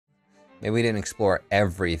Maybe we didn't explore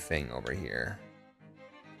everything over here.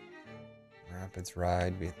 Rapids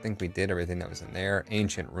Ride. We think we did everything that was in there.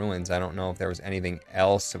 Ancient Ruins. I don't know if there was anything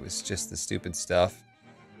else. It was just the stupid stuff.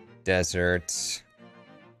 Desert.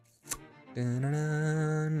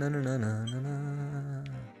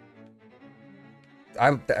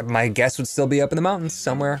 My guess would still be up in the mountains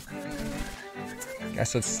somewhere.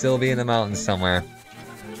 Guess would still be in the mountains somewhere.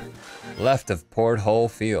 Left of Porthole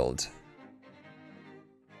Field.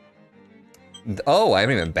 Oh, I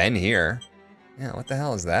haven't even been here. Yeah, what the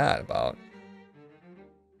hell is that about?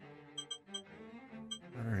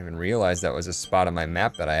 I don't even realize that was a spot on my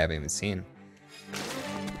map that I haven't even seen.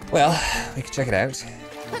 Well, we can check it out.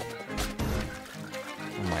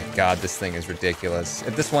 Oh my god, this thing is ridiculous.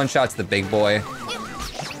 If this one-shot's the big boy...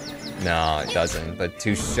 No, it doesn't, but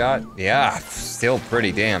two-shot? Yeah, still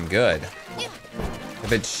pretty damn good.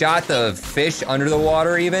 If it shot the fish under the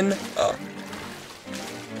water even...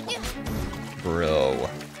 Bro.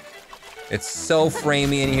 It's so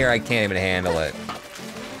framey in here, I can't even handle it.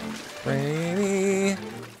 Framey,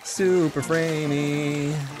 super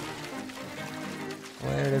framey.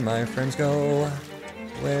 Where did my frames go?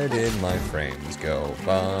 Where did my frames go?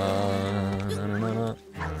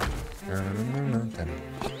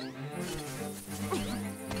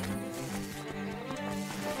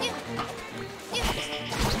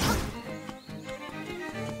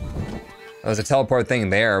 There's a teleport thing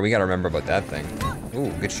there. We gotta remember about that thing.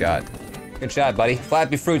 Ooh, good shot. Good shot, buddy.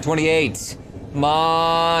 Flappy Fruit 28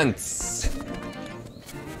 months.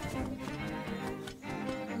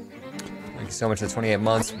 Thank you so much for the 28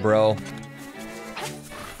 months, bro.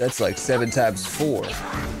 That's like 7 times 4.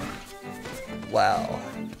 Wow.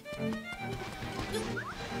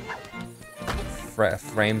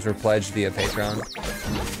 Frames were pledged via Patreon.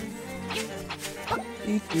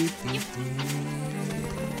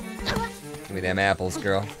 Give me them apples,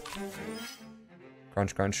 girl.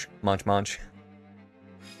 Crunch, crunch, munch, munch.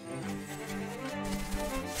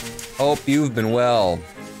 Hope you've been well.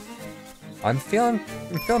 I'm feeling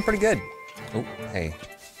pretty good. Oh, hey.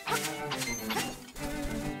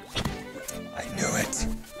 I knew it.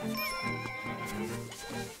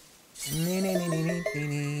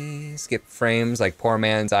 Skip frames like poor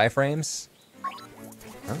man's iframes.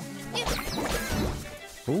 Huh?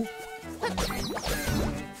 Ooh.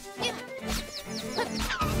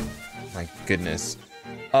 My goodness.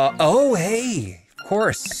 Oh, hey! Of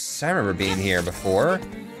course, I remember being here before.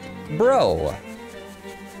 Bro.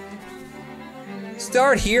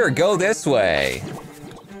 Start here, go this way.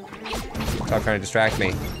 Stop trying to distract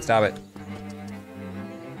me. Stop it.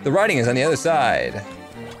 The writing is on the other side.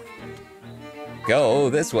 Go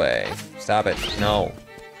this way. Stop it, no.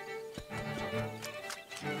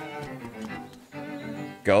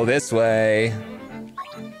 Go this way.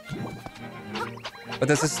 But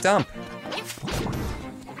there's a stump.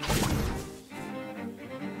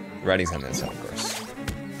 The writing's on this side, of course.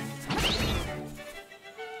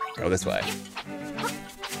 Go this way.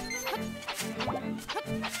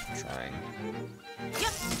 Trying.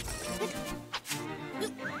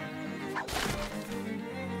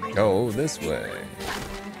 Go this way.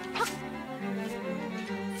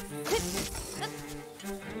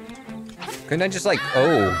 Couldn't I just like,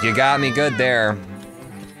 oh, you got me good there.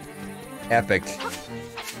 Epic.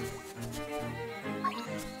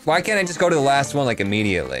 Why can't I just go to the last one like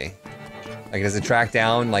immediately? Like, does it track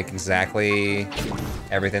down like exactly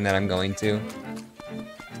everything that I'm going to?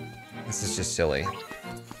 This is just silly.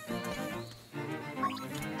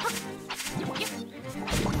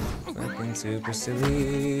 Fucking super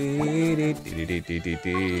silly. Dee, dee, dee, dee, dee,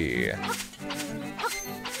 dee.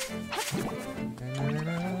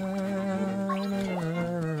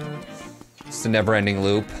 It's a never-ending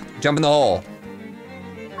loop. Jump in the hole.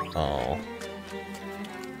 Oh.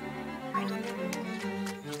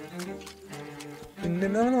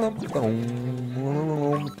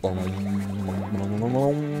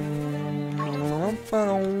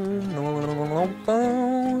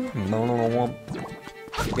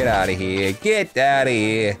 Get out of here, get out of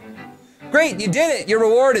here. Great, you did it! Your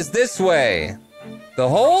reward is this way. The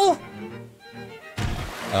hole?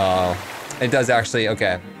 Oh, it does actually,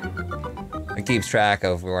 okay. It keeps track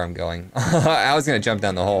of where I'm going. I was gonna jump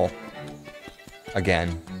down the hole.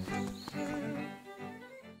 Again.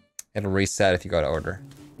 It'll reset if you go to order.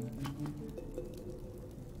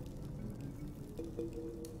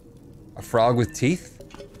 A frog with teeth?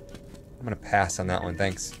 I'm gonna pass on that one,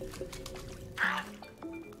 thanks.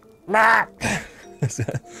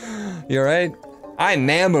 You alright? I'm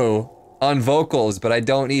Mamu on vocals, but I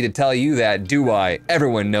don't need to tell you that, do I?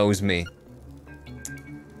 Everyone knows me.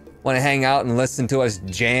 Wanna hang out and listen to us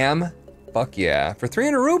jam? Fuck yeah. For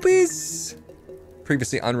 300 rupees?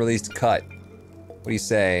 Previously unreleased cut. What do you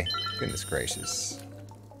say? Goodness gracious.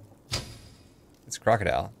 It's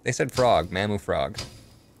crocodile. They said frog. Mamu frog.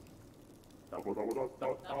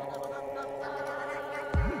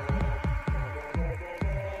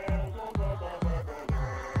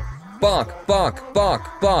 Bonk, bonk, bonk,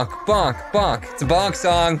 bonk, bonk, bonk. It's a bonk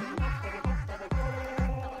song.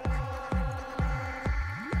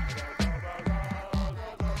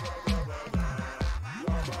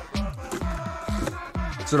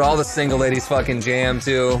 That's what all the single ladies fucking jam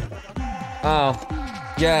to.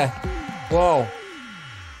 Oh, yeah. Whoa.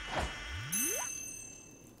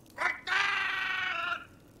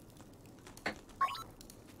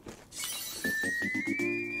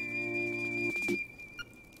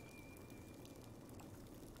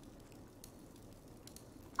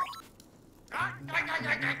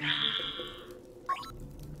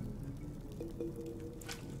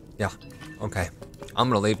 Yeah, okay. I'm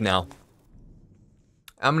gonna leave now.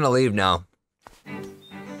 I'm gonna leave now.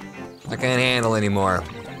 I can't handle anymore.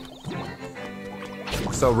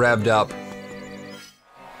 I'm so revved up.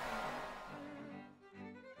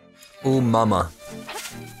 Ooh, mama.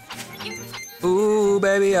 Ooh,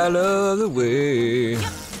 baby, I love the way.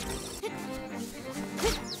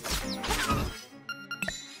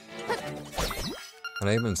 Can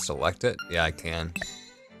I even select it? Yeah, I can.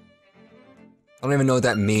 I don't even know what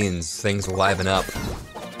that means. Things liven up.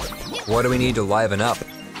 What do we need to liven up?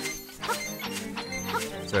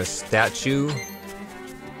 Is there a statue?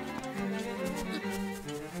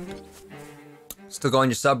 Still go on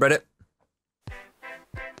your subreddit?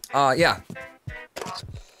 Yeah.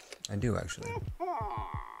 I do, actually.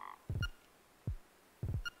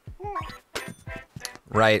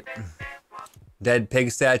 Right. Dead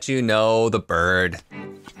pig statue? No, the bird.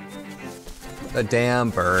 The damn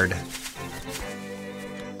bird.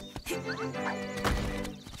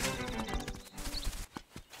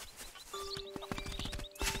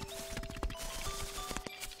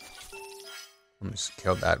 Just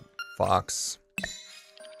killed that fox.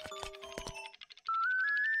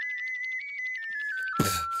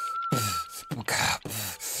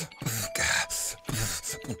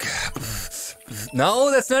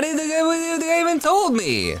 No, that's not anything they even told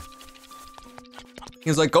me. He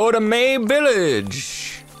was like, go to May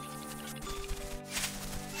Village.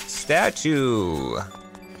 Statue.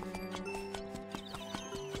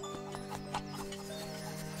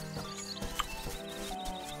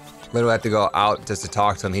 Where do I have to go out just to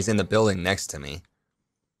talk to him? He's in the building next to me.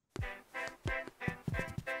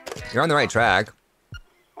 You're on the right track.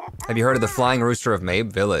 Have you heard of the Flying Rooster of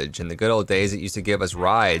Mabe Village? In the good old days, it used to give us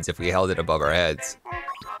rides if we held it above our heads.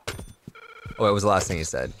 Oh, it was the last thing he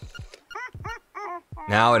said.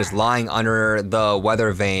 Now it is lying under the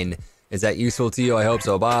weather vane. Is that useful to you? I hope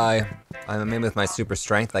so. Bye. Maybe with my super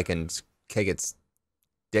strength, I can kick its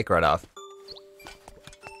dick right off.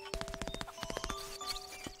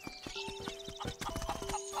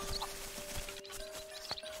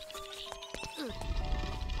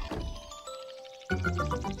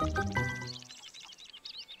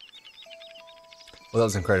 Well, that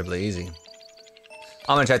was incredibly easy.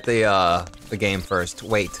 I'm gonna check the game first.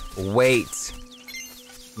 Wait.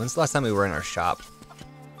 When's the last time we were in our shop?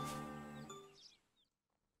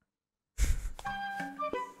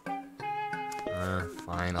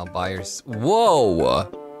 Fine, I'll buy your whoa!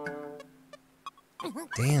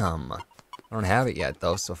 Damn. I don't have it yet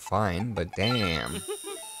though, so fine, but damn.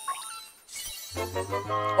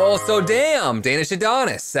 Oh, so damn! Danish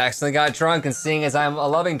Adonis accidentally got drunk, and seeing as I'm a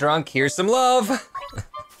loving drunk, here's some love!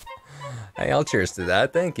 Hey, I'll cheers to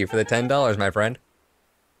that. Thank you for the $10, my friend.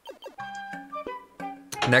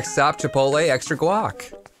 Next stop, Chipotle, extra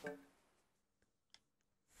guac.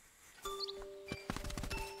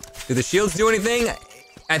 Do the shields do anything?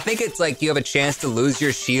 I think it's like you have a chance to lose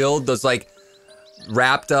your shield. Those like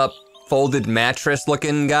wrapped up, folded mattress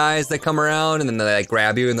looking guys that come around and then they like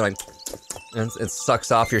grab you and they're like, and it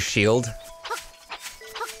sucks off your shield.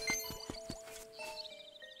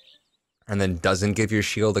 And then doesn't give your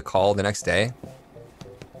shield a call the next day.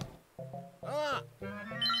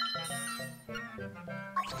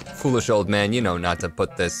 Foolish old man, you know not to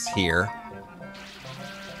put this here.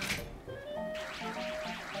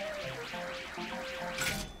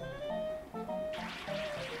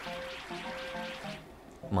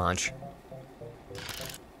 Munch.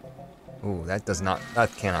 Ooh, that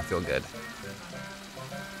cannot feel good.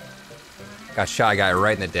 Got Shy Guy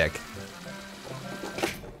right in the dick.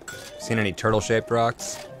 Seen any turtle-shaped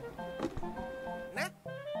rocks?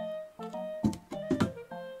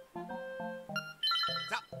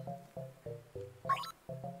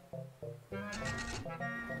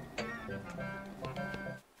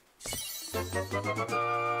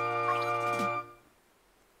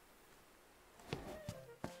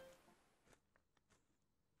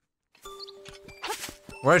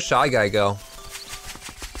 Where'd Shy Guy go?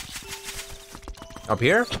 Up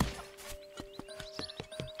here?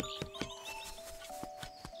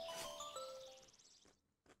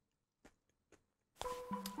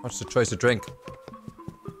 What's the choice of drink?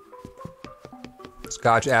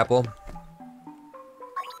 Scotch, apple.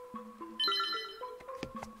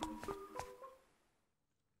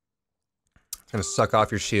 It's gonna suck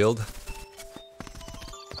off your shield.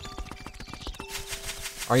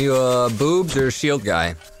 Are you a boobs or a shield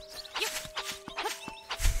guy?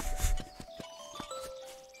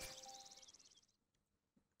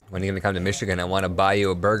 When are you gonna come to Michigan? I wanna buy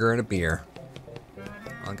you a burger and a beer.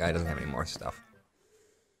 Well, guy doesn't have any more stuff.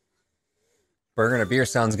 Burger and a beer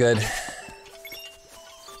sounds good.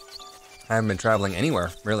 I haven't been traveling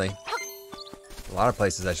anywhere, really. A lot of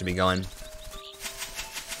places I should be going.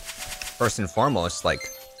 First and foremost, like,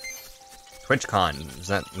 TwitchCon. Is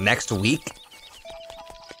that next week?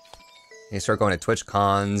 You start going to Twitch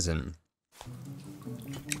cons and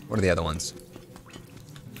what are the other ones?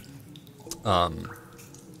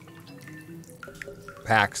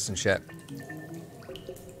 PAX and shit.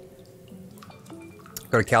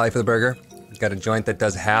 Go to Cali for the burger. Got a joint that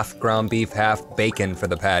does half ground beef, half bacon for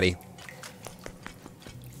the patty.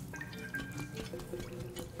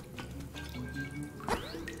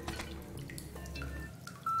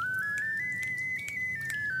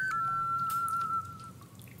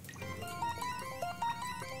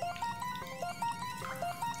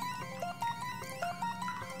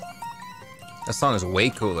 That song is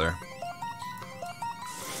way cooler.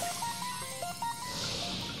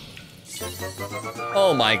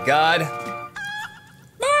 Oh my god.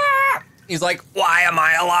 Ah! He's like, why am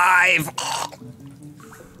I alive?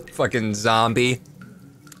 Fucking zombie.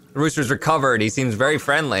 The rooster's recovered. He seems very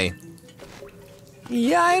friendly.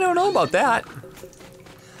 Yeah, I don't know about that.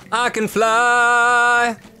 I can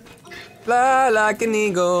fly. Fly like an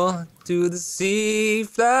eagle to the sea.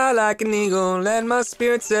 Fly like an eagle. Let my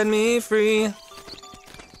spirit set me free.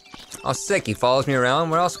 Oh, sick. He follows me around.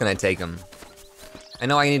 Where else can I take him? I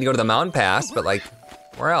know I need to go to the mountain pass, but like,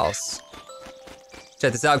 where else?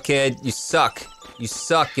 Check this out, kid. You suck. You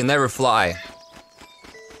suck. You'll never fly.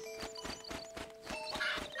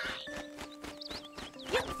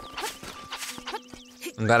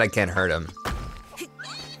 I'm glad I can't hurt him.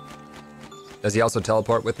 Does he also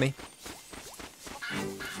teleport with me?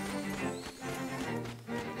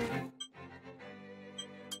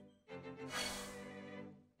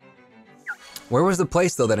 Where was the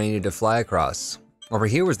place though that I needed to fly across? Over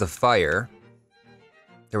here was the fire.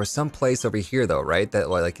 There was some place over here though, right? That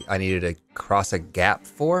like I needed to cross a gap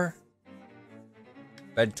for?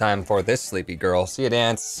 Bedtime for this sleepy girl. See you,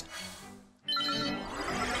 dance.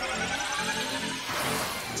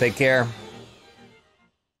 Take care.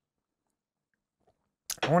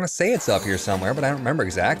 I want to say it's up here somewhere, but I don't remember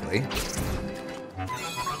exactly.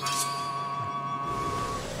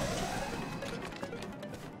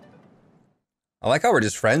 I like how we're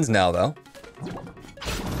just friends now, though.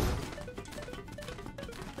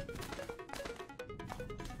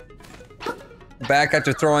 Back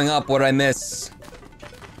after throwing up, what'd I miss?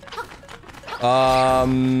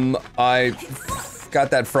 I got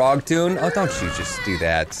that frog tune. Oh, don't you just do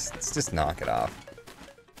that. Let's just knock it off.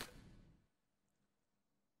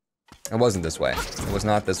 It wasn't this way. It was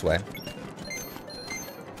not this way.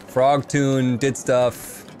 Frog tune, did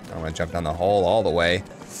stuff. I don't want to jump down the hole all the way.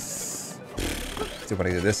 See what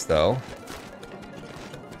I do this, though.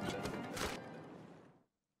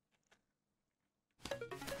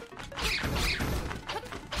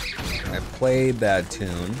 I played that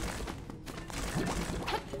tune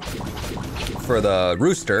for the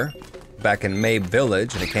rooster back in Mabe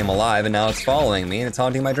Village, and it came alive, and now it's following me, and it's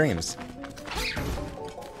haunting my dreams.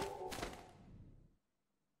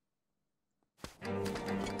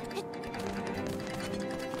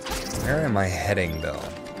 Where am I heading, though?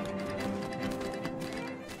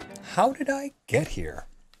 How did I get here?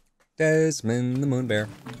 Desmond the Moon Bear.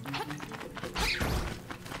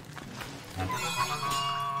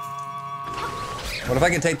 What if I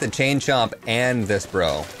can take the chain chomp and this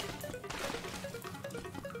bro?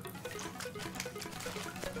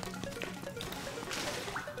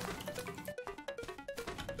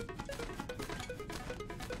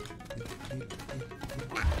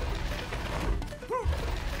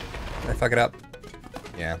 Did I fuck it up?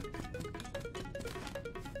 Yeah.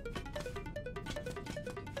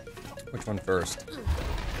 Which one first?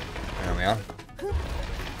 There we are.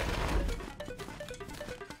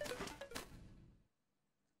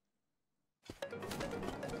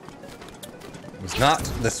 It was not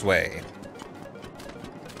this way.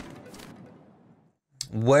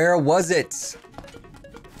 Where was it?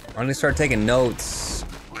 I'm gonna start taking notes.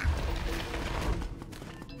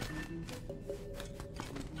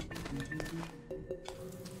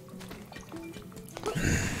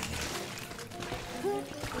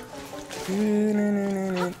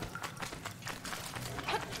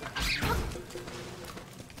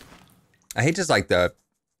 I hate just like the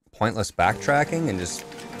pointless backtracking and just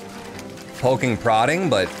poking, prodding,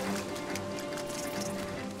 but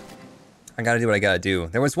I gotta do what I gotta do.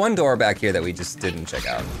 There was one door back here that we just didn't check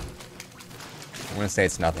out. I'm gonna say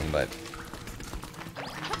it's nothing, but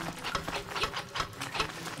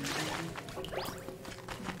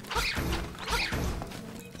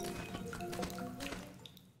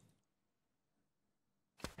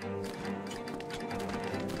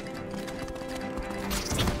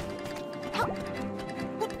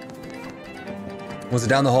was it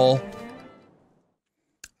down the hole?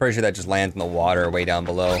 Pretty sure that just lands in the water way down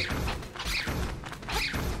below.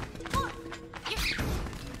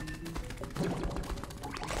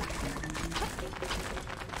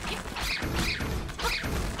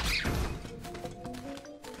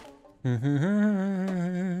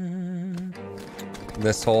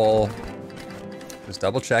 This hole, just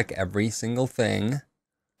double check every single thing.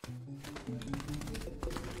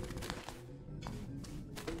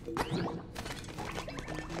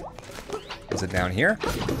 Is it down here?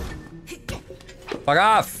 Fuck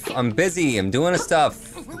off! I'm busy, I'm doing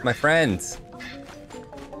stuff with my friends.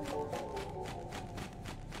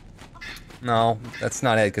 No, that's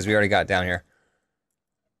not it, because we already got down here.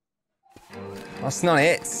 That's not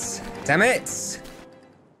it. Damn it!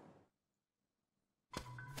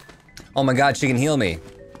 Oh my god, she can heal me.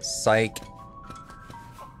 Psych. So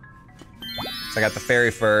I got the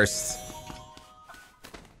fairy first.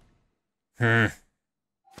 We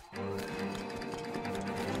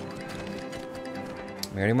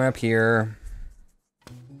already went up here.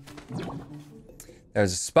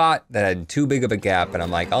 There's a spot that had too big of a gap, and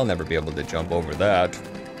I'm like, I'll never be able to jump over that.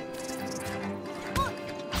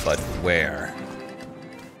 But where?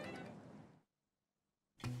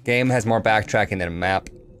 Game has more backtracking than a map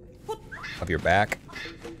of your back.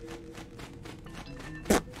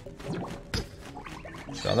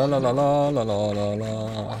 La la la la la la la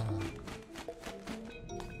la.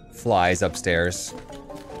 Flies upstairs.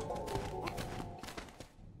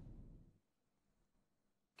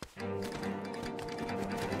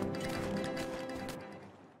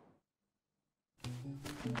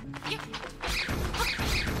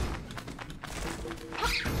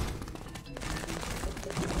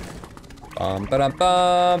 Bum ba dum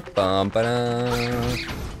bum bum ba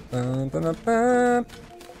dum bum ba dum.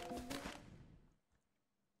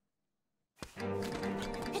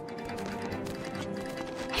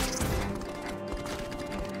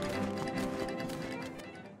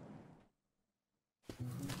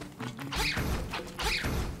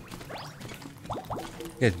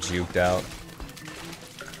 Get juked out.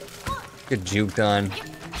 Get juked on.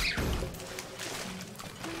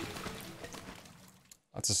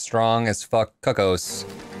 That's a strong as fuck cuckos.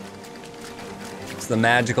 It's the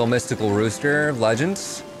magical mystical rooster of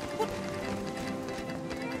legends.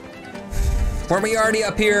 Weren't we already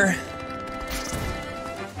up here?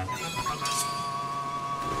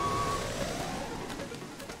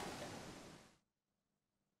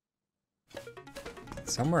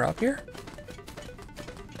 Somewhere up here?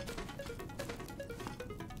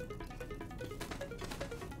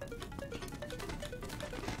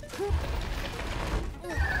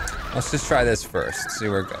 Let's just try this first, see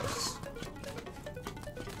where it goes.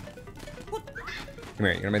 Come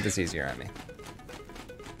here, you're gonna make this easier on me.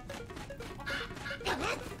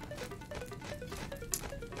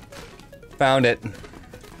 Found it.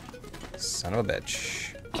 Son of a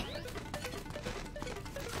bitch.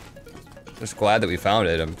 Just glad that we found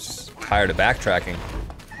it. I'm just tired of backtracking.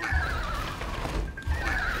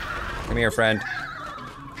 Come here, friend.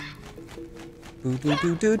 Boo boo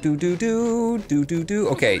doo doo doo doo doo doo doo doo.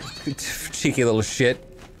 Okay, cheeky little shit.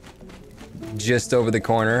 Just over the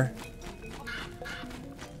corner.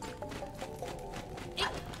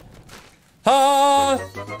 Ah!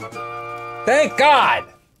 Thank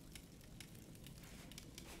God!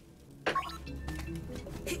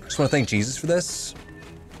 Just want to thank Jesus for this.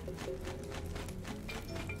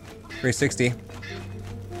 360.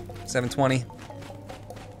 720.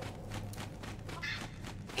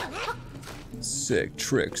 Sick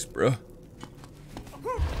tricks, bro.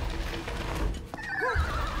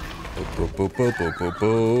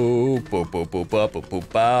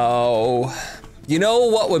 You know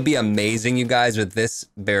what would be amazing, you guys, with this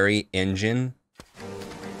very engine?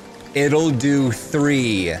 It'll do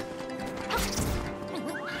 3.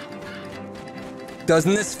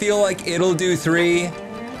 Doesn't this feel like it'll do 3?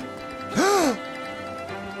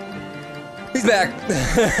 He's back.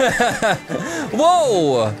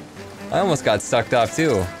 Whoa! I almost got sucked off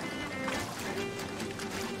too.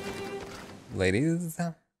 Ladies.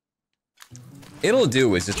 It'll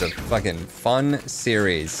Do is just a fucking fun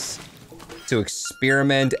series to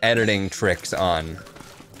experiment editing tricks on.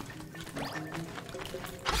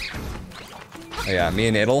 Oh yeah, me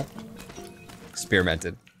and It'll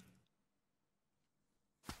experimented.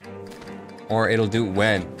 Or It'll Do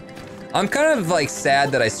when. I'm kind of like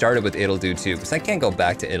sad that I started with It'll Do 2 because I can't go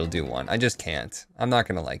back to It'll Do 1. I just can't. I'm not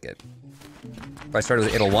gonna like it. If I started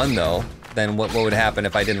with It'll 1 though, then what would happen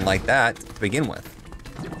if I didn't like that to begin with?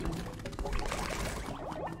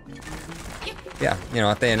 Yeah, you know,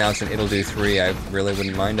 if they announced an It'll Do 3, I really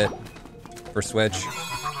wouldn't mind it for Switch.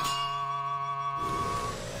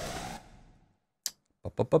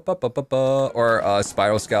 Or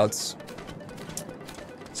Spiral Scouts.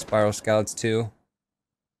 Spiral Scouts 2.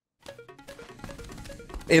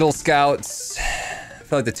 It'll Scouts. I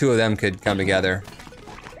feel like the two of them could come together.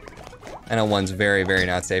 I know one's very, very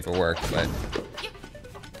not safe for work, but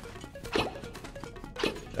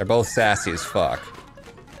they're both sassy as fuck.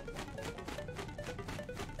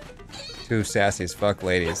 Two sassy as fuck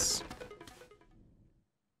ladies.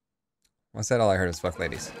 What's that? All I heard is fuck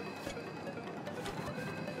ladies.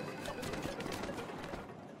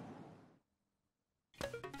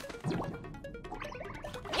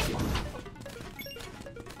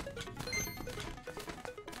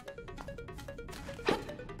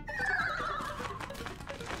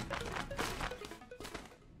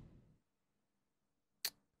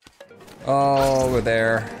 Oh, over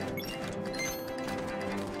there.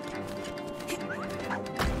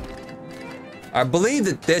 I believe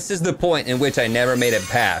that this is the point in which I never made it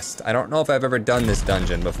past. I don't know if I've ever done this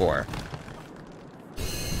dungeon before.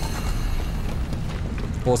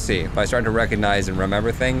 We'll see. If I start to recognize and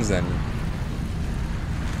remember things, then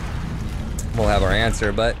we'll have our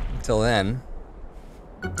answer, but until then.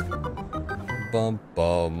 Bum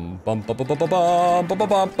bum bum bum bum bum bum bum bum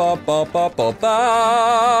bum bum bum bum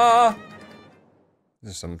bum.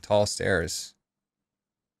 There's some tall stairs.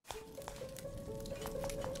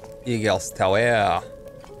 Eagles Tower.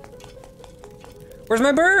 Where's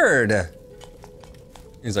my bird?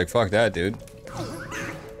 He's like, fuck that, dude.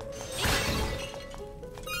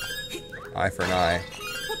 Eye for an eye.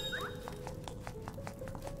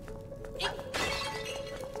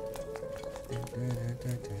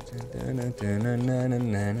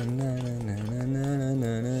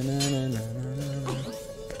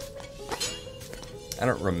 I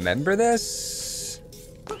don't remember this,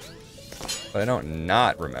 but I don't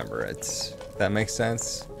not remember it. If that makes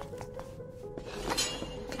sense.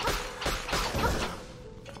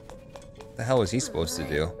 What the hell was he supposed to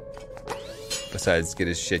do? Besides get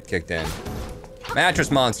his shit kicked in. Mattress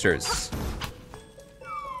monsters!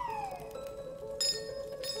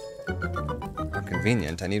 How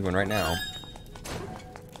convenient, I need one right now.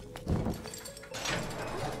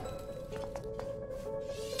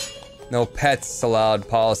 No pets allowed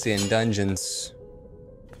policy in dungeons.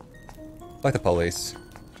 Like the police.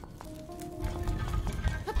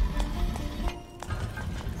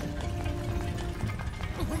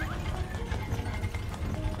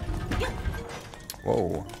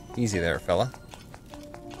 Whoa, easy there, fella.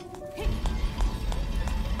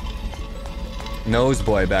 Nose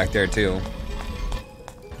boy back there too.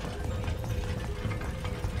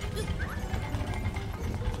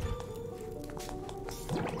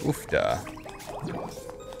 Oofda.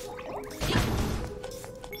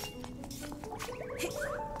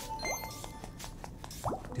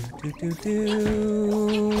 Do do do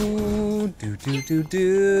do do do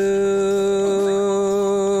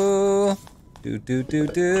do do do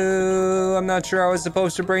do. I'm not sure I was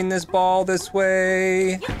supposed to bring this ball this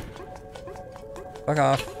way. Fuck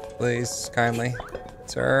off, please, kindly,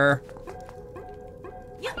 sir.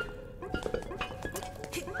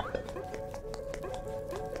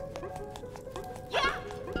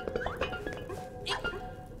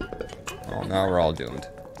 Oh, now we're all doomed.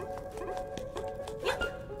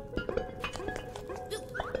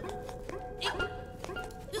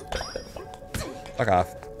 Fuck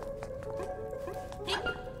off.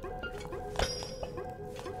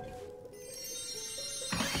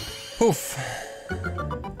 Poof.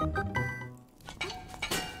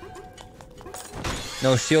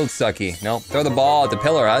 No shield sucky. Nope. Throw the ball at the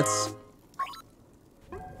pillar huts.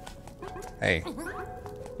 Hey.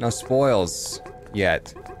 No spoils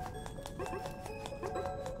yet.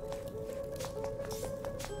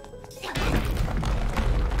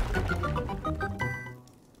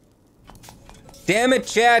 Damn it,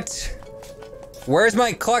 chat! Where's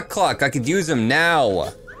my cluck cluck? I could use him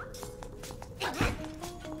now.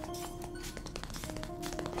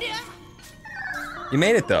 You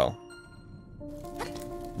made it though.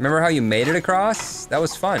 Remember how you made it across? That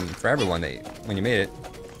was fun for everyone when you made it.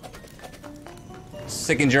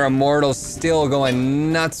 Sickenger Immortal still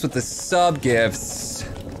going nuts with the sub gifts.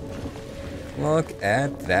 Look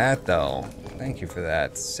at that though. Thank you for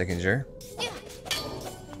that, Sickenger.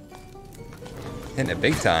 Hitting it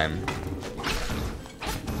big time.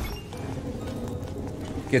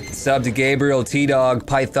 Get the sub to Gabriel, T-Dog,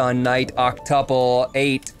 Python Knight, Octuple,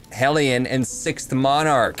 8, Hellion, and 6th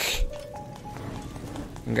Monarch.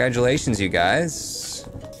 Congratulations, you guys.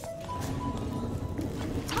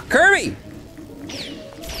 Kirby!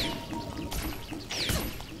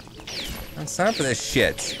 I'm signed up for this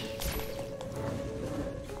shit.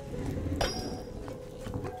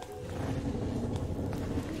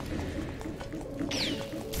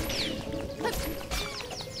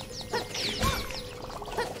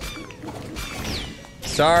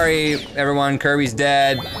 Sorry, everyone, Kirby's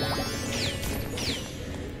dead.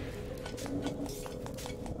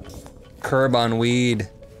 Curb on weed.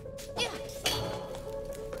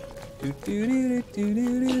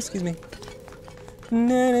 Excuse me. I'm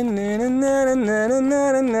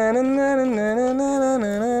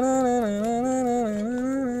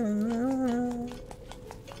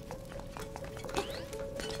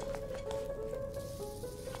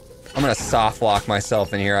gonna soft lock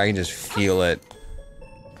myself in here. I can just feel it.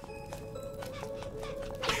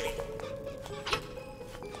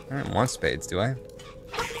 I don't want spades, do I?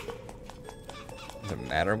 Does it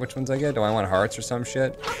matter which ones I get? Do I want hearts or some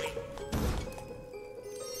shit?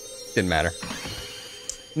 Didn't matter.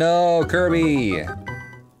 No, Kirby!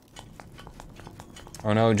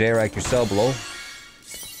 Oh no, J-Rack, you're so below.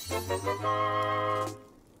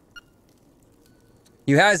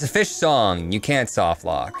 You has a fish song. You can't soft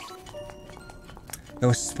lock.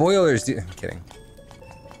 No spoilers, dude. I'm kidding.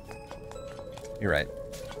 You're right.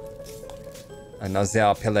 A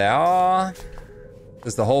nausea pillar.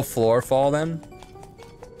 Does the whole floor fall then?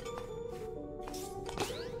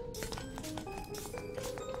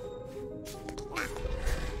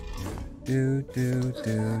 Do do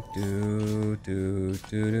do do do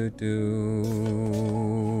do do do do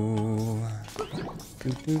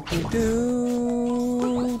do do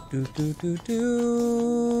do do do do.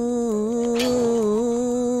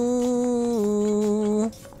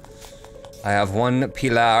 I have one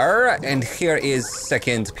pillar, and here is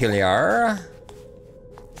second pillar.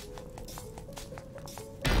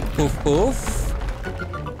 Poof poof.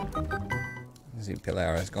 The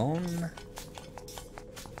pillar is gone.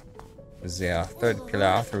 The third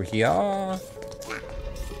pillar through here.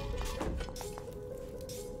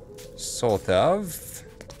 Sort of.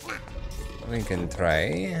 We can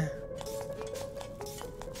try.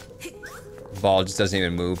 Ball just doesn't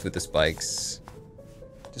even move with the spikes.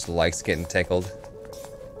 Just likes getting tickled.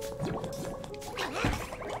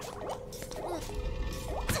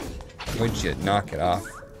 Would you knock it off?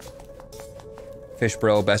 Fish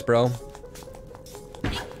bro, best bro.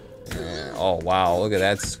 Oh wow, look at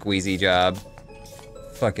that squeezy job.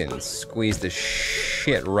 Fucking squeeze the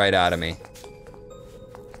shit right out of me.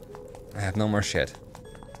 I have no more shit.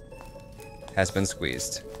 Has been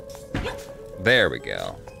squeezed. There we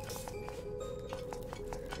go.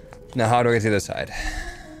 Now how do I get to the other side?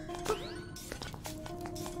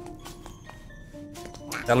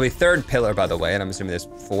 That'll be third pillar, by the way, and I'm assuming there's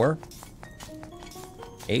 4,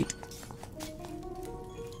 8,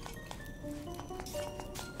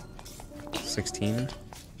 16.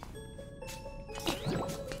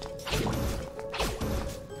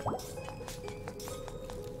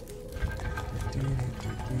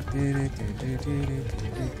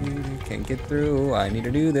 Can't get through. I need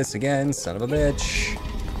to do this again, son of a bitch.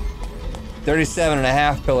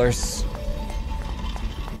 37.5 pillars.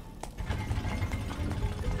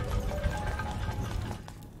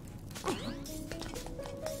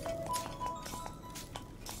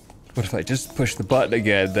 What if I just push the button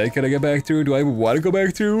again? Then can I get back through? Do I want to go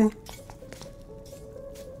back through?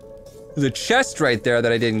 There's a chest right there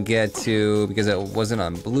that I didn't get to because it wasn't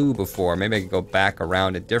on blue before. Maybe I could go back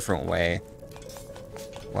around a different way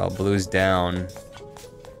while blue's down.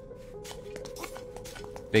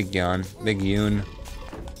 Big yawn, big yoon.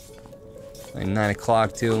 Like 9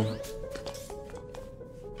 o'clock too.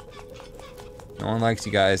 No one likes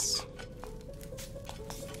you guys.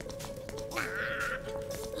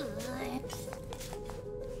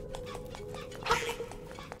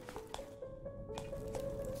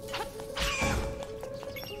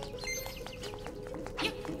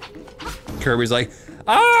 Kirby's like,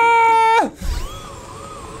 ah!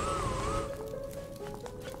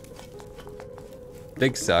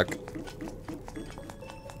 big suck.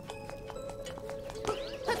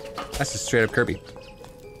 That's just straight up Kirby.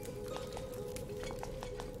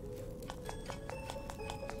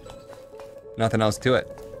 Nothing else to it.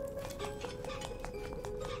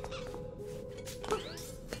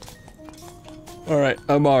 Alright,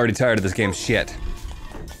 I'm already tired of this game's shit.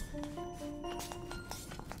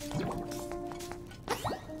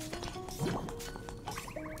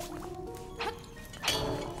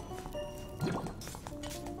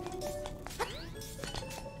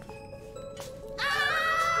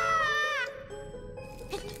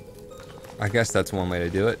 I guess that's one way to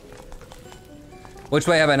do it. Which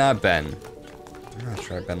way have I not been? I'm not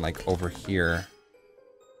sure. I've been like over here.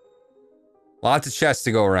 Lots of chests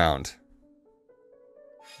to go around.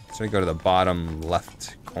 So we go to the bottom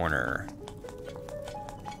left corner.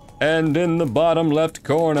 And in the bottom left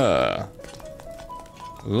corner,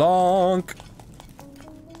 Lonk,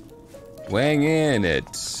 weighing in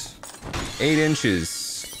at 8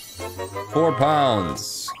 inches, 4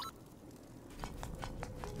 pounds.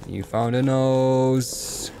 You found a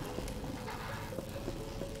nose.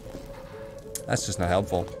 That's just not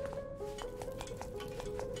helpful.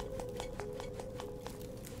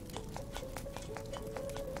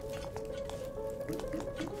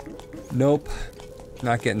 Nope,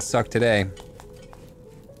 not getting sucked today.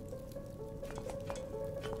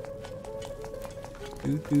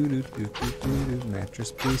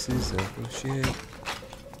 Mattress pieces of shit.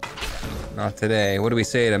 Not today. What do we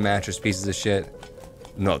say to mattress pieces of shit?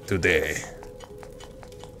 Not today.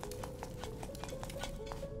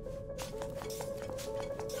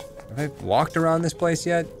 Have I walked around this place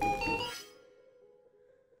yet?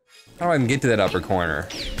 How do I even get to that upper corner?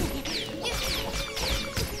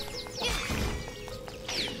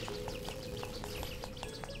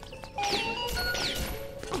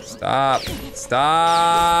 Stop. Stop!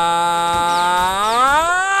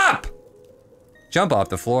 Jump off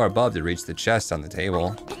the floor above to reach the chest on the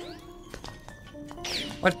table.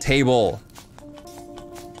 What table?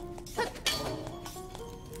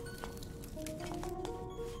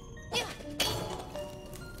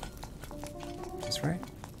 Is this right?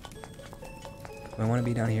 Do I want to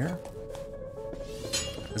be down here?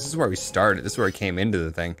 This is where we started. This is where I came into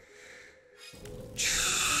the thing.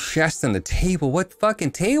 Chest on the table. What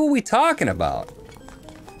fucking table are we talking about?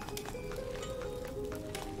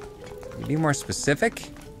 Can you be more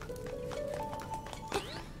specific?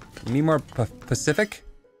 You need more Pacific?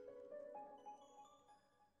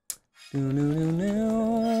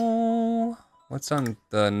 What's on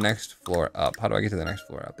the next floor up? How do I get to the next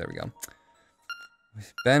floor up? There we go.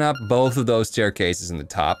 We've been up both of those staircases in the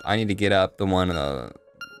top. I need to get up the one on the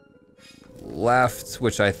left,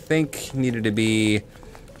 which I think needed to be...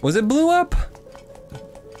 Was it blue up?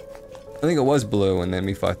 I think it was blue and then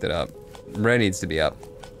we fucked it up. Red needs to be up.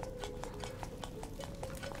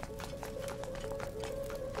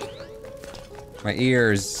 My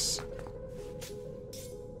ears.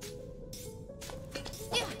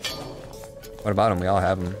 What about them? We all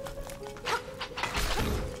have them.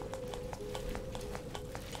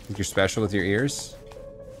 Think you're special with your ears?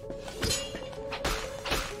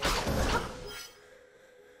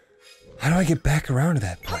 How do I get back around to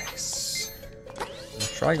that place? I'll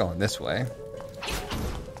try going this way.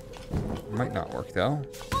 Might not work though.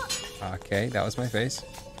 Okay, that was my face.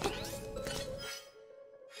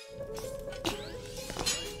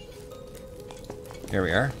 Here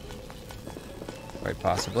we are. Quite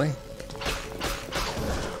possibly.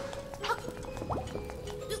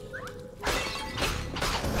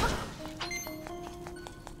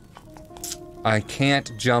 I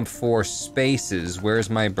can't jump 4 spaces.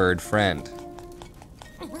 Where's my bird friend?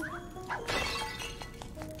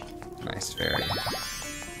 Nice fairy.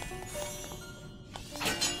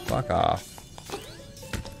 Fuck off.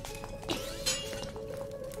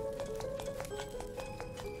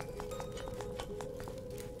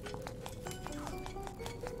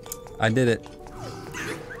 I did it.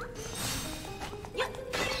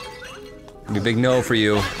 Be a big no for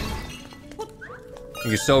you.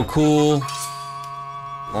 You're so cool.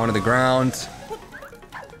 Going to the ground.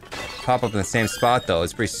 Pop up in the same spot though,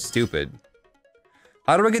 it's pretty stupid.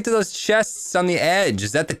 How do I get to those chests on the edge?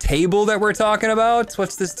 Is that the table that we're talking about?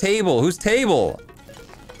 What's this table? Whose table?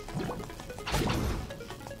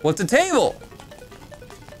 What's a table?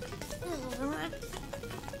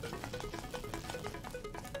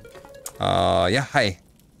 Yeah, hi.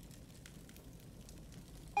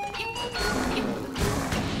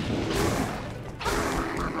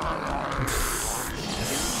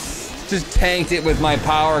 Just tanked it with my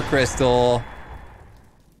power crystal.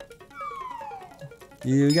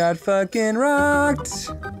 You got fucking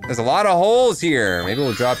rocked. There's a lot of holes here. Maybe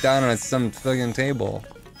we'll drop down on some fucking table.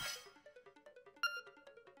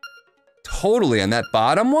 Totally on that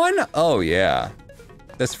bottom one? Oh yeah.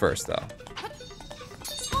 This first though.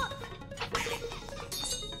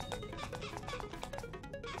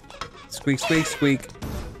 Squeak, squeak, squeak.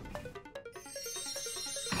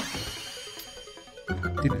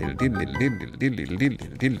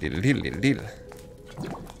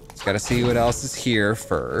 Just gotta see what else is here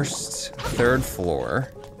first. Third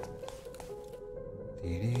floor.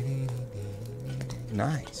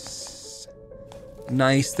 Nice.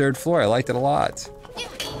 Nice third floor. I liked it a lot. I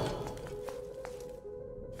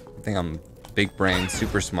think I'm big brain,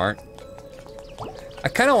 super smart. I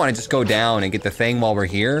kind of want to just go down and get the thing while we're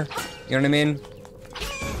here. You know what I mean?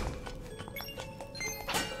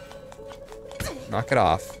 Knock it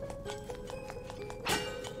off.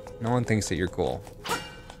 No one thinks that you're cool.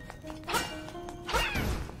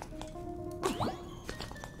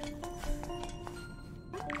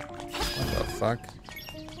 What the fuck?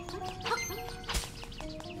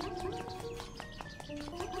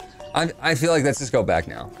 I feel like let's just go back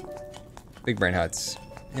now. Big brain huts.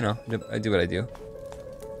 You know, I do what I do.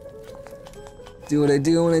 Do what I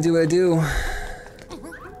do when I do what I do.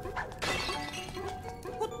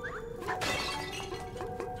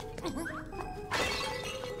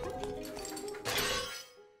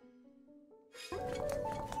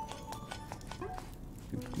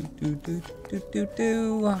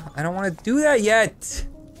 I don't want to do that yet.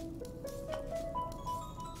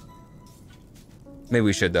 Maybe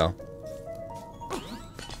we should though.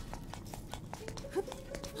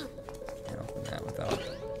 Can't open that without.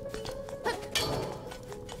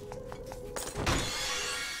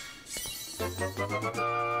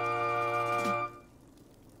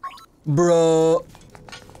 Bro.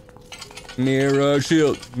 Mirror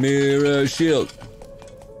shield. Mirror shield.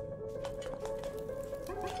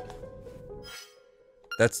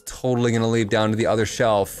 That's totally gonna lead down to the other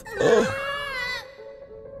shelf. Ugh.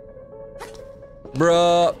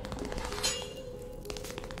 Bruh.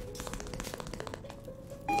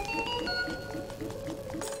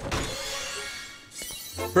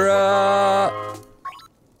 Bruh.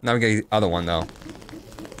 Now we get the other one though.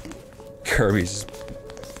 Kirby's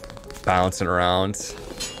just bouncing around.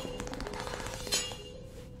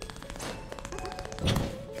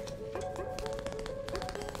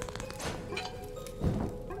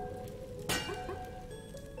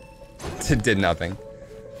 It did nothing.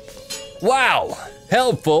 Wow,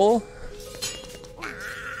 helpful.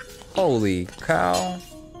 Holy cow.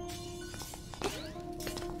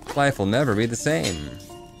 Life will never be the same.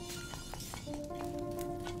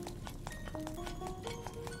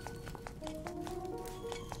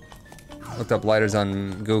 Looked up lighters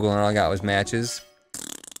on Google and all I got was matches.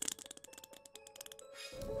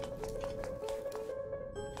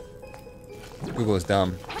 Google is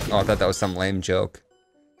dumb. Oh, I thought that was some lame joke.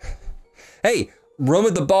 Hey, room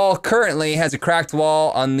with the ball currently has a cracked wall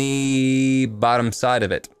on the bottom side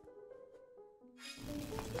of it.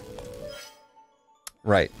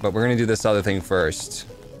 Right, but we're gonna do this other thing first.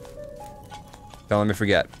 Don't let me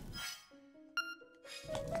forget.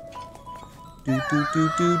 Do do do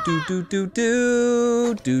do do do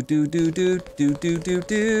do do do do do do do do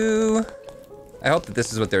do. I hope that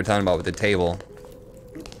this is what they were talking about with the table.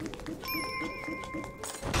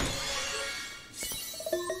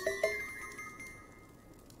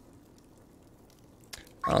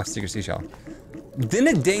 Oh, secret seashell. Didn't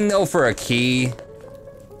it ding though for a key?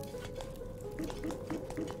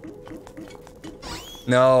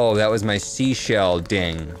 No, that was my seashell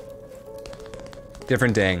ding.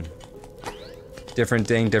 Different ding. Different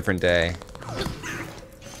ding, different day.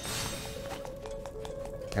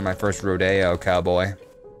 And my first rodeo, cowboy.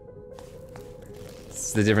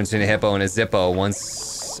 It's the difference between a hippo and a zippo.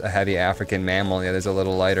 One's a heavy African mammal, the other's a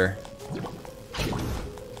little lighter.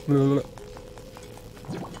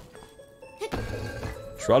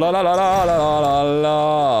 I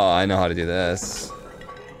know how to do this.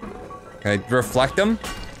 Can I reflect them?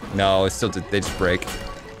 No, it's still, they just break.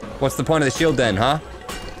 What's the point of the shield then, huh?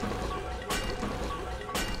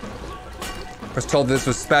 I was told this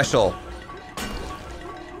was special.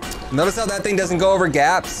 Notice how that thing doesn't go over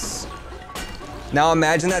gaps? Now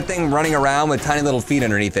imagine that thing running around with tiny little feet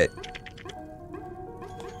underneath it.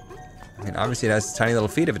 I mean, obviously it has tiny little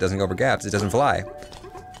feet if it doesn't go over gaps. It doesn't fly.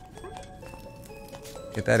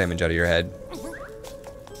 Get that image out of your head.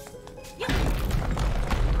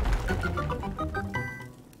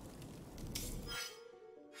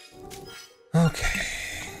 Okay.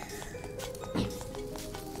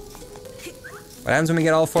 What happens when we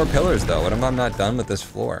get all 4 pillars though? What if I'm not done with this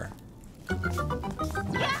floor?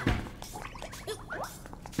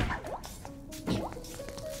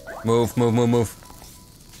 Move, move, move, move.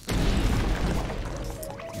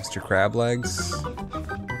 Mr. Crab Legs.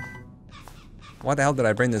 Why the hell did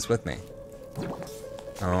I bring this with me?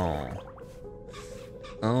 Oh.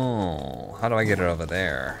 Oh, how do I get it over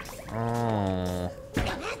there? Oh.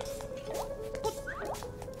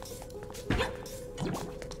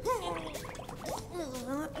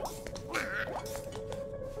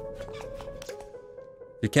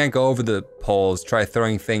 You can't go over the poles, try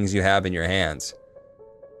throwing things you have in your hands.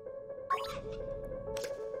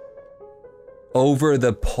 Over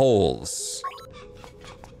the poles.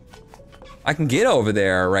 I can get over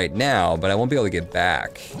there right now, but I won't be able to get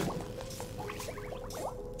back.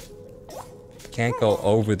 Can't go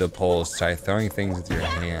over the poles, try throwing things with your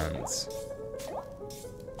hands.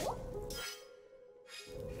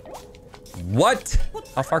 What?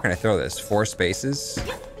 How far can I throw this? 4 spaces?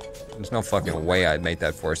 There's no fucking way I'd make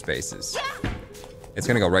that 4 spaces. It's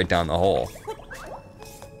gonna go right down the hole.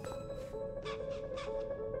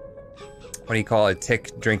 What do you call it?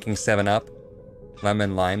 Tick drinking 7-Up?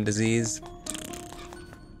 Lemon lime disease?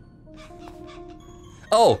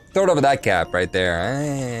 Oh, throw it over that cap right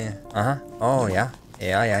there. Uh-huh. Oh, yeah.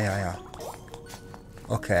 Yeah.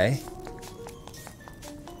 Okay.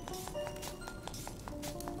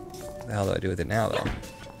 What the hell do I do with it now, though?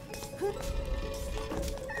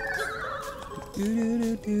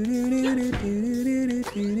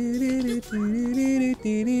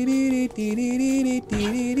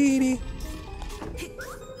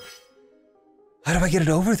 How do I get it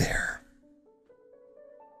over there?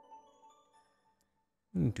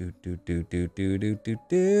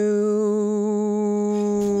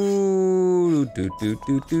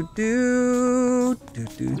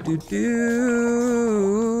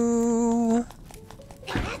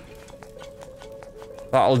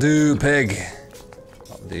 That'll do, pig.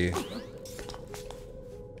 That'll do.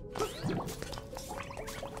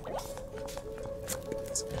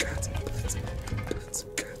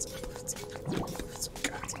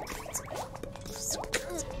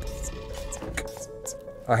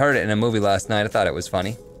 I heard it in a movie last night. I thought it was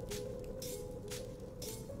funny.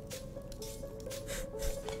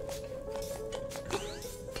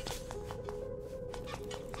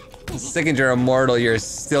 Sickinger Immortal, you're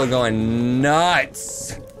still going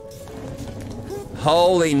nuts.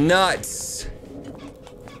 Holy nuts.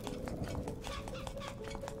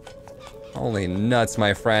 Holy nuts,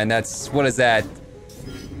 my friend. That's, what is that?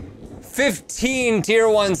 15 tier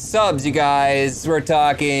 1 subs, you guys. We're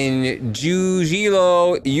talking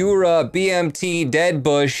Jujilo, Yura, BMT,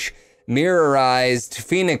 Deadbush, Mirrorized,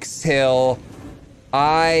 Phoenix Hill,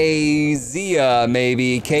 Izia,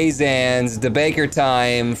 maybe, Kazans, DeBaker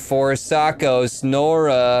Time, Forsakos,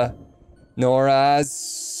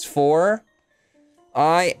 Nora's 4.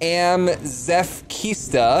 I am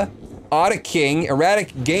Zefkista, Otta King,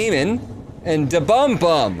 Erratic Gamin, and DaBum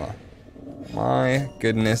Bum. My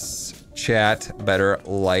goodness. Chat better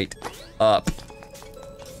light up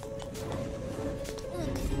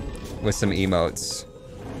with some emotes.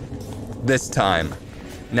 This time.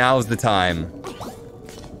 Now's the time.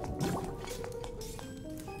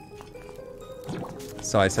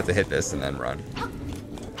 So I just have to hit this and then run.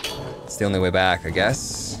 It's the only way back, I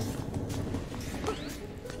guess.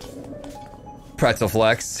 Pretzel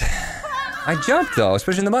flex. I jumped though, I was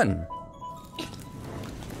pushing the button.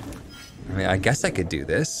 I mean, I guess I could do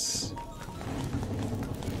this.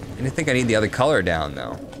 I think I need the other color down,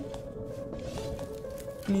 though.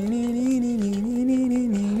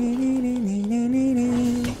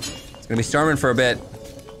 It's gonna be storming for a bit.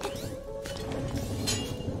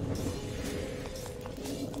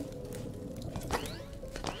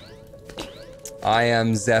 I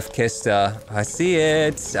am Zefkista. I see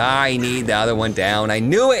it. I need the other one down. I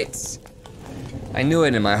knew it! I knew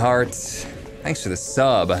it in my heart. Thanks for the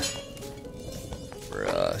sub.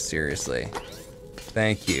 Bruh, seriously.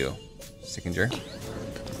 Thank you, Sickinger.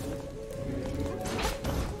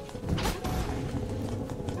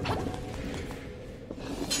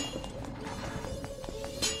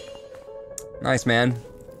 Nice, man.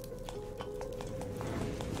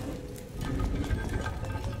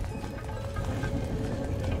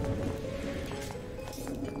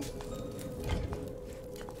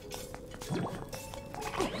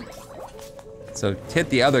 So hit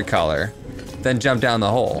the other color, then jump down the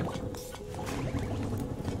hole.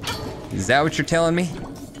 Is that what you're telling me,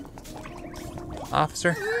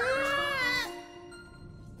 officer?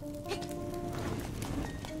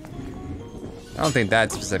 I don't think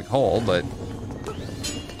that specific hole, but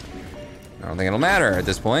I don't think it'll matter at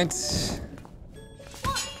this point.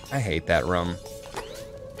 I hate that room.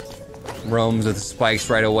 Rooms with spikes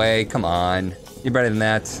right away, come on. You're better than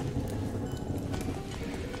that.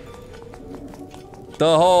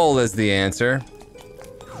 The hole is the answer.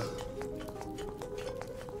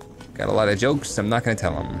 Got a lot of jokes, I'm not gonna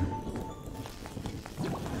tell them.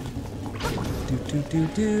 Do do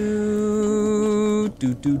do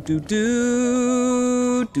do do do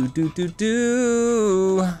do do do do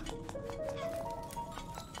do. I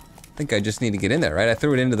think I just need to get in there, right? I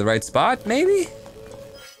threw it into the right spot, maybe?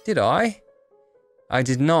 Did I? I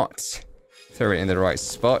did not throw it in the right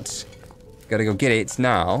spot. Gotta go get it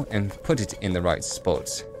now and put it in the right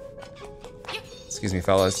spot. Excuse me,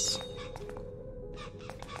 fellas.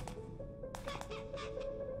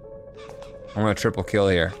 I'm gonna triple kill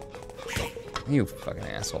here. You fucking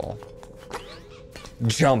asshole.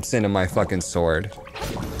 Jumps into my fucking sword.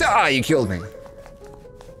 Ah, you killed me.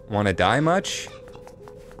 Wanna die much?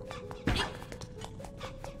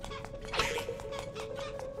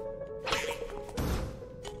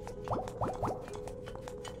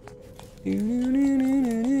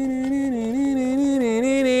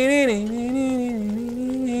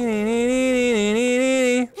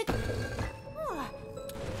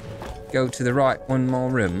 Go to the right, one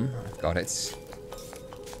more room. I've got it.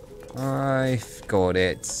 I've got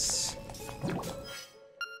it.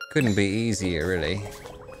 Couldn't be easier, really.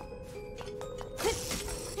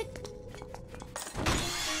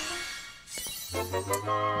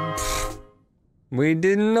 We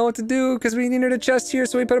didn't know what to do because we needed a chest here,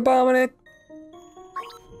 so we put a bomb in it.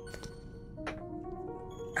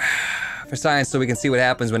 For science, so we can see what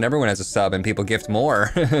happens when everyone has a sub and people gift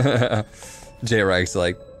more. J-Reich's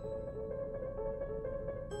like.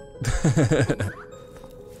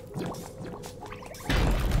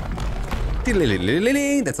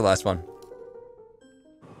 That's the last one.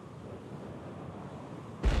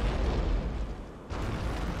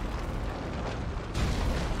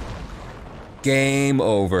 Game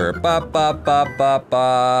over. Ba ba ba ba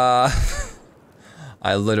ba.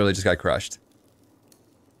 I literally just got crushed.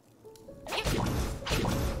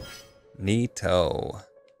 Neato.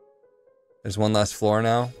 There's one last floor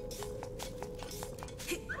now.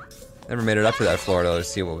 Never made it up to that floor though to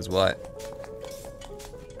see what was what.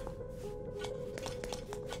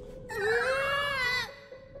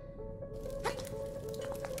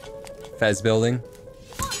 Fez building.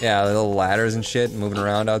 Yeah, little ladders and shit moving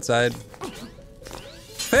around outside.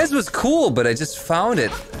 Fez was cool, but I just found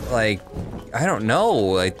it, like, I don't know,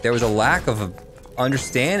 like there was a lack of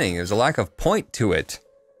understanding. There was a lack of point to it.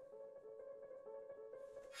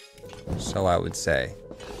 So I would say.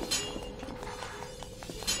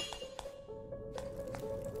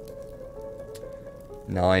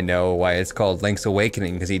 Now I know why it's called Link's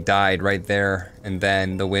Awakening, because he died right there, and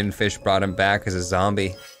then the windfish brought him back as a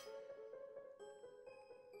zombie.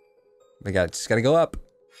 We just gotta go up.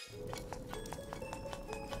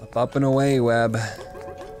 Up and away, web.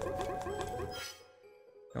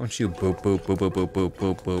 Don't you boop boop boop boop boop boop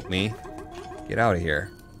boop boop me. Get out of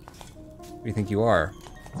here. Who do you think you are?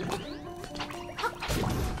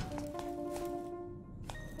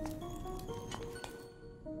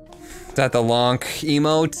 Is that the lonk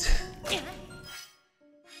emote?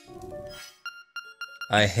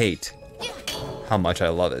 I hate how much I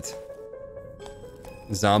love it.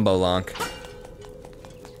 Zombo lonk.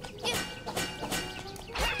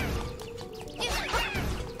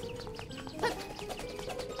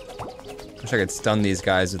 Wish I could stun these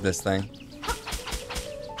guys with this thing.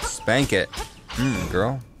 Spank it.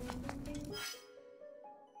 Girl.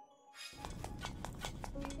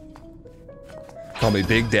 Call me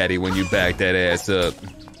Big Daddy when you back that ass up.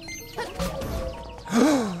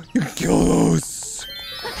 You kill those.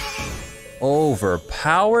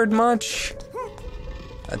 Overpowered much?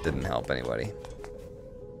 That didn't help anybody.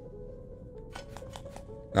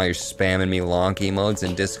 Now you're spamming me lonk emotes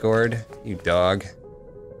in Discord, you dog.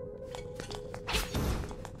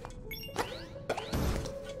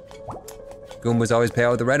 Goombas always pay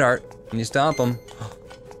out with the red heart when you stomp them.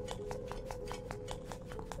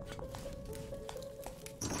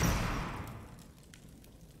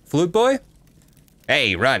 Flute boy?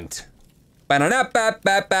 Hey, runt. No,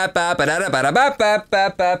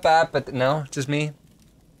 just me.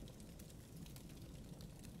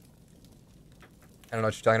 I don't know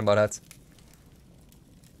what you're talking about, Huts.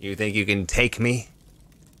 You think you can take me?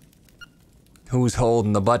 Who's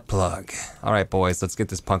holding the butt plug? All right, boys, let's get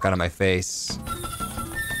this punk out of my face.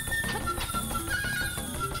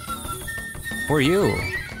 Who are you?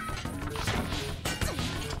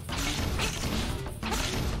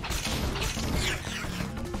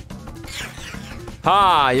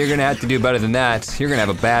 Ha! You're gonna have to do better than that. You're gonna have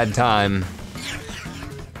a bad time.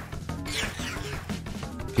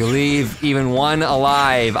 If you leave even one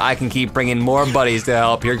alive, I can keep bringing more buddies to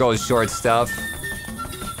help. Here goes short stuff.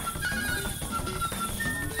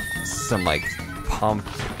 some like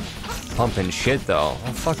pumping shit though.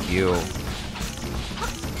 Oh, fuck you.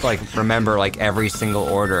 Like remember like every single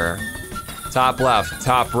order. Top left,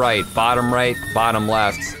 top right, bottom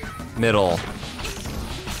left, middle.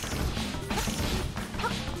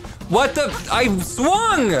 What the? I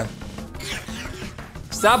swung!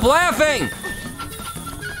 Stop laughing!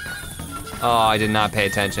 Oh, I did not pay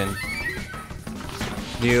attention.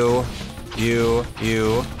 You.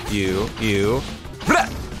 Blah!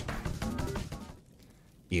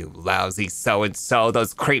 You lousy so-and-so,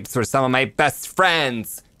 those creeps were some of my best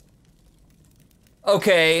friends.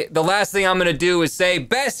 Okay, the last thing I'm gonna do is say,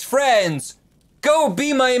 best friends, go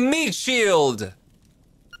be my meat shield.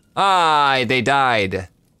 Ah, they died.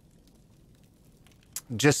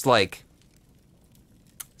 Just like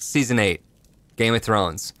season 8, Game of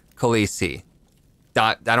Thrones, Khaleesi.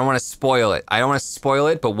 I don't want to spoil it. I don't want to spoil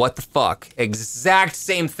it, but what the fuck? Exact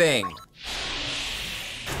same thing.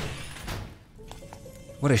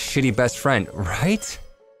 What a shitty best friend, right?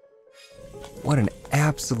 What an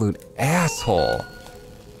absolute asshole.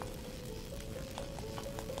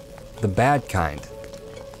 The bad kind.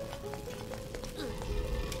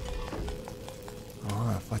 Oh,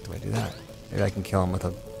 how the fuck do I do that? Maybe I can kill him with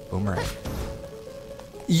a boomerang.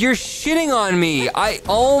 You're shitting on me!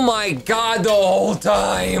 Oh my god, the whole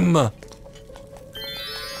time!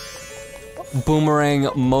 Boomerang,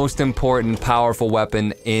 most important, powerful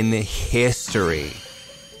weapon in history.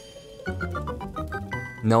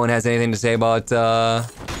 No one has anything to say about,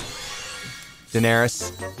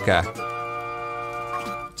 Daenerys? Okay.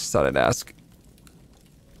 Just thought I'd ask.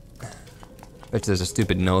 Bet there's a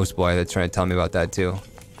stupid nose boy that's trying to tell me about that too.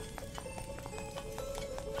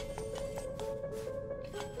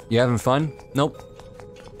 You having fun? Nope.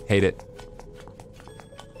 Hate it.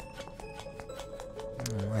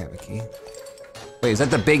 Oh, I have a key. Wait, is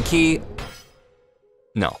that the big key?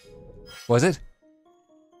 No. Was it?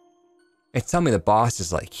 It's telling me the boss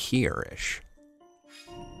is like here-ish.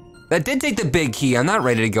 That did take the big key. I'm not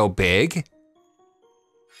ready to go big.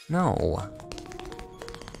 No.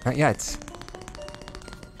 Not yet.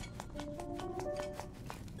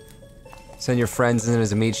 Send your friends in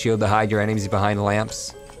as a meat shield to hide your enemies behind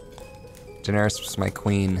lamps. Daenerys was my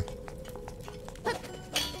queen.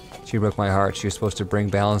 She broke my heart. She was supposed to bring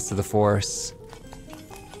balance to the Force.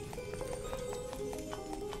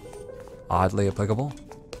 Oddly applicable.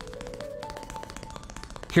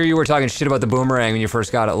 Here you were talking shit about the boomerang when you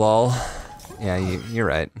first got it, lol. Yeah, you're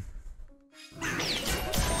right.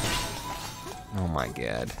 Oh my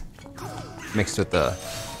god. Mixed with the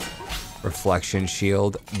reflection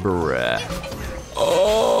shield. Bruh.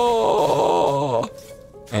 Oh!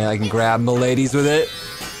 And I can grab my ladies with it.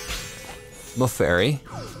 I'm a fairy.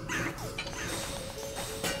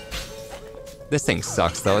 This thing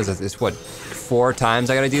sucks though. Is what, 4 times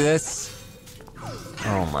I gotta do this?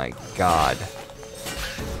 Oh my god.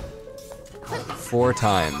 4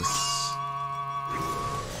 times.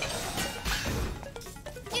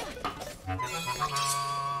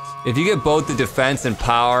 If you get both the defense and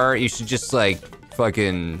power, you should just like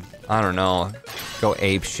fucking, I don't know, go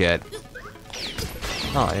ape shit.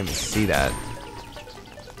 Oh, I didn't even see that.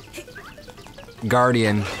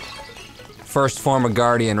 Guardian. First form of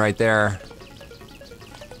Guardian right there.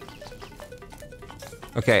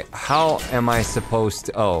 Okay, how am I supposed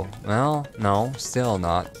to, oh, well, no, still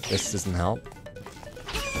not. This doesn't help.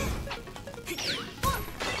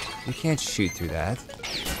 You can't shoot through that.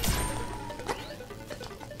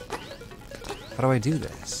 How do I do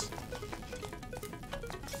this?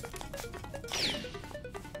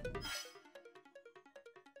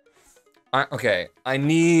 Okay, I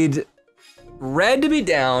need red to be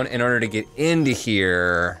down in order to get into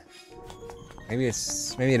here. Maybe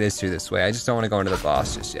it is through this way. I just don't want to go into the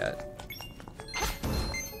boss just yet.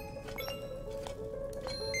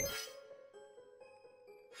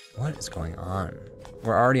 What is going on?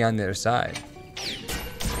 We're already on the other side.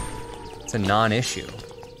 It's a non-issue.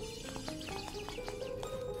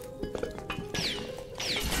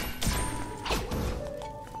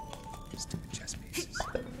 Stupid chess pieces.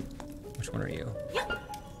 Which one are you?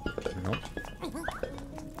 Nope.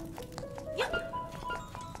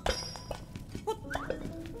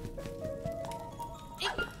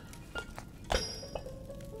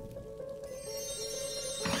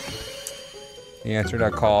 He answered our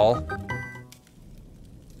call.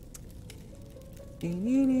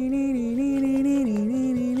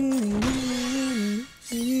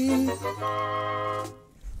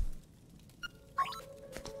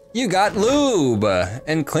 You got lube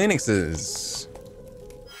and Kleenexes.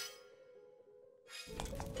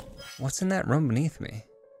 What's in that room beneath me?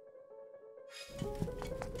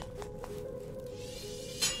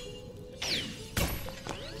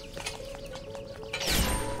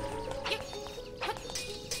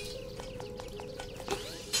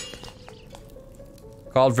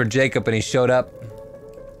 Called for Jacob and he showed up.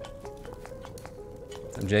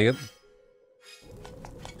 What's up, Jacob?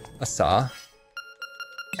 I saw.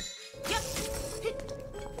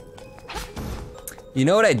 You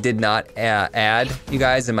know what I did not add, you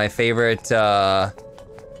guys, in my favorite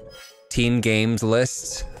teen games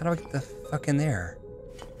list? How do I get the fuck in there?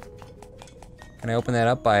 Can I open that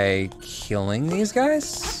up by killing these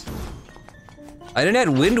guys? I didn't add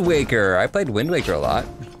Wind Waker. I played Wind Waker a lot.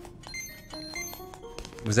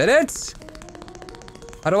 Was that it?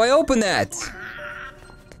 How do I open that?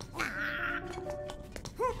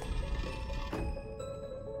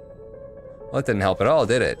 Well, that didn't help at all,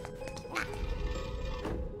 did it?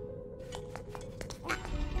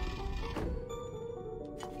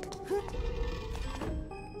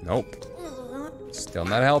 Nope. Still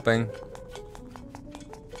not helping.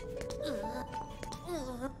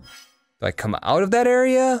 Do I come out of that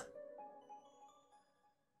area?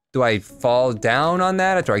 Do I fall down on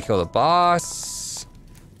that after I kill the boss?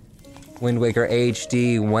 Wind Waker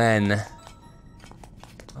HD, when?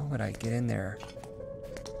 How would I get in there?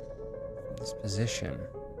 This position.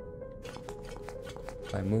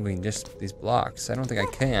 By moving just these blocks. I don't think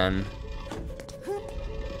I can.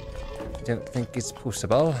 I don't think it's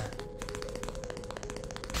possible.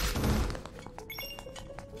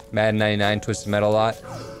 Madden 99 Twisted Metal a lot.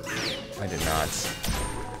 I did not.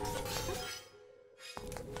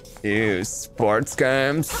 Ew, sports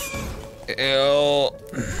games. Ew.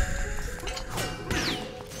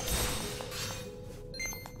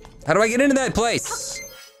 How do I get into that place?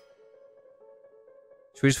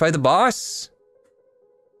 Should we just fight the boss?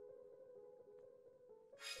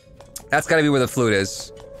 That's gotta be where the flute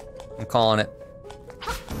is. I'm calling it.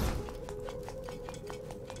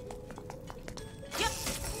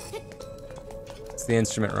 It's the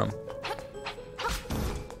instrument room.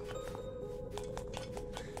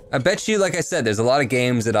 I bet you, like I said, there's a lot of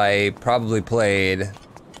games that I probably played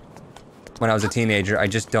when I was a teenager. I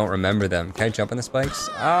just don't remember them. Can I jump on the spikes?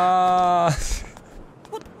 Ah!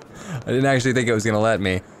 I didn't actually think it was gonna let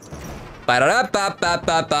me. I'm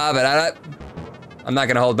not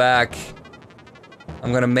gonna hold back.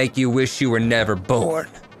 I'm gonna make you wish you were never born.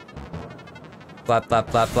 Flap, flap,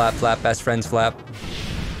 flap, flap, flap, best friends flap.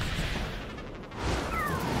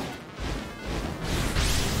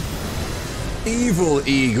 Evil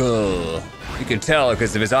Eagle. You can tell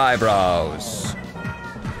because of his eyebrows.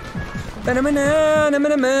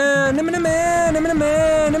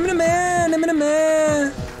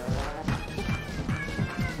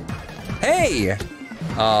 Hey!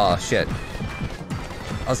 Oh, shit.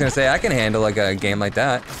 I was gonna say, I can handle like a game like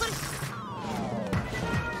that.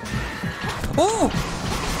 Oh!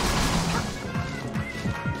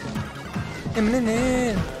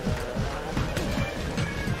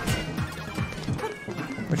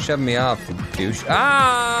 Quit shoving me off, you douche.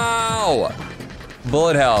 Ow!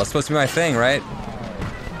 Bullet hell, it's supposed to be my thing, right?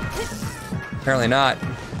 Apparently not.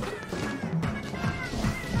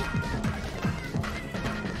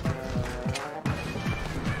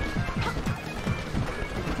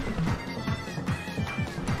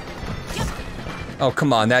 Oh,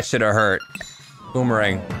 come on, that should have hurt.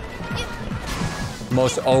 Boomerang.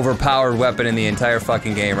 Most overpowered weapon in the entire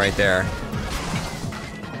fucking game right there.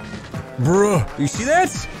 Bruh, you see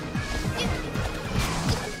that?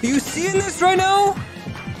 Are you seeing this right now?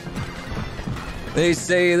 They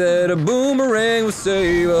say that a boomerang will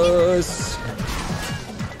save us.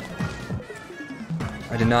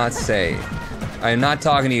 I did not say. I am not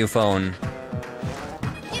talking to you, phone.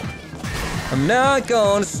 I'm not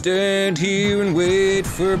gonna stand here and wait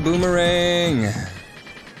for a boomerang.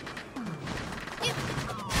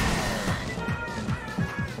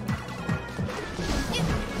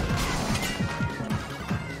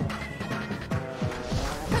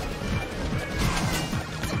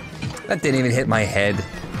 That didn't even hit my head.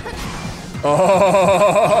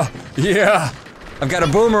 Oh, yeah. I've got a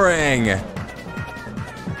boomerang.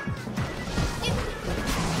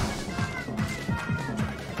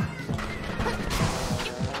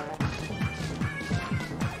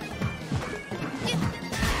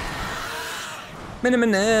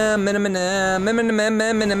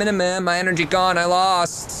 My energy gone, I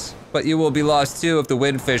lost. But you will be lost too if the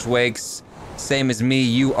windfish wakes. Same as me,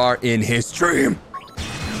 you are in his dream.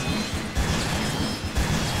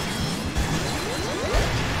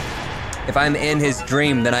 If I'm in his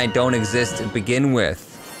dream, then I don't exist to begin with.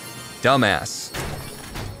 Dumbass.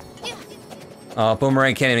 Oh,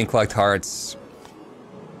 boomerang can't even collect hearts.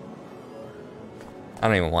 I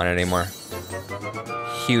don't even want it anymore.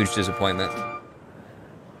 Huge disappointment.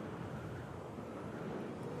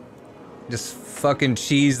 Just fucking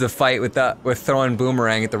cheese the fight with throwing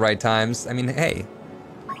boomerang at the right times. I mean, hey,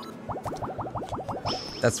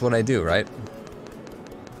 That's what I do, right?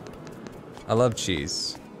 I love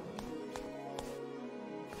cheese.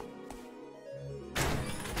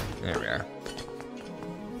 There we are.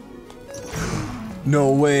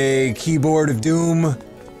 No way, keyboard of doom.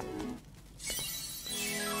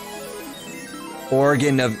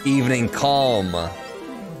 Organ of evening calm.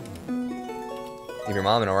 Give your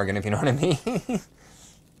mom an organ if you know what I mean.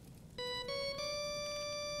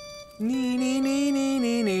 Nee, nee, nee, nee,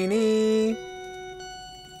 nee, nee, nee.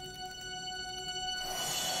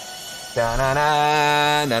 Da na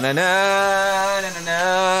na na na na na na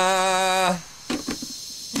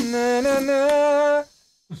na na na.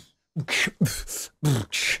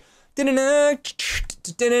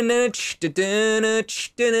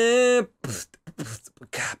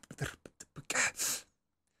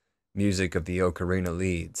 Music of the ocarina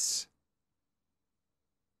leads.